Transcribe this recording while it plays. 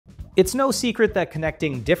It's no secret that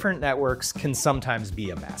connecting different networks can sometimes be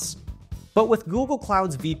a mess. But with Google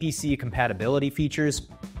Cloud's VPC compatibility features,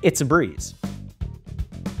 it's a breeze.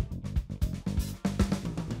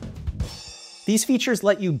 These features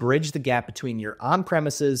let you bridge the gap between your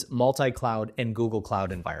on-premises, multi-cloud, and Google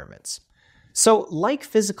Cloud environments. So, like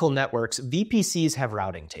physical networks, VPCs have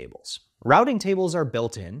routing tables. Routing tables are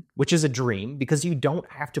built in, which is a dream because you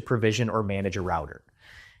don't have to provision or manage a router.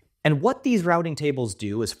 And what these routing tables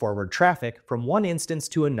do is forward traffic from one instance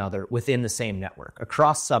to another within the same network,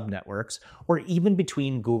 across subnetworks, or even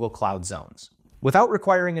between Google Cloud zones, without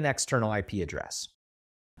requiring an external IP address.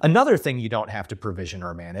 Another thing you don't have to provision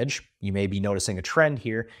or manage, you may be noticing a trend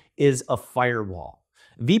here, is a firewall.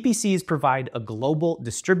 VPCs provide a global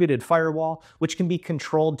distributed firewall which can be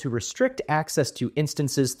controlled to restrict access to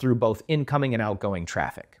instances through both incoming and outgoing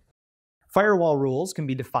traffic. Firewall rules can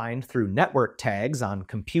be defined through network tags on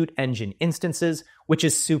compute engine instances, which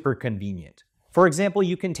is super convenient. For example,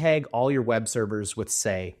 you can tag all your web servers with,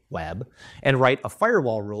 say, web, and write a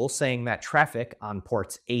firewall rule saying that traffic on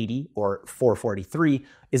ports 80 or 443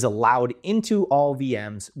 is allowed into all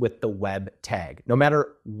VMs with the web tag, no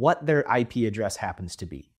matter what their IP address happens to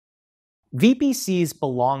be. VPCs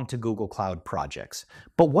belong to Google Cloud projects,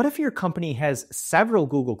 but what if your company has several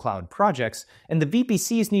Google Cloud projects and the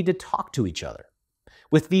VPCs need to talk to each other?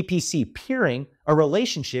 With VPC Peering, a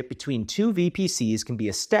relationship between two VPCs can be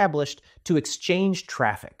established to exchange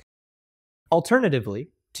traffic. Alternatively,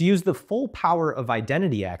 to use the full power of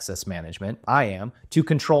identity access management, IAM, to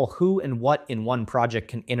control who and what in one project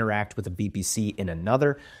can interact with a VPC in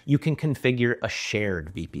another, you can configure a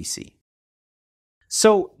shared VPC.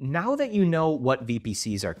 So now that you know what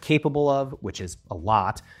VPCs are capable of, which is a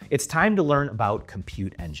lot, it's time to learn about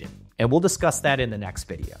Compute Engine. And we'll discuss that in the next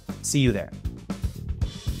video. See you there.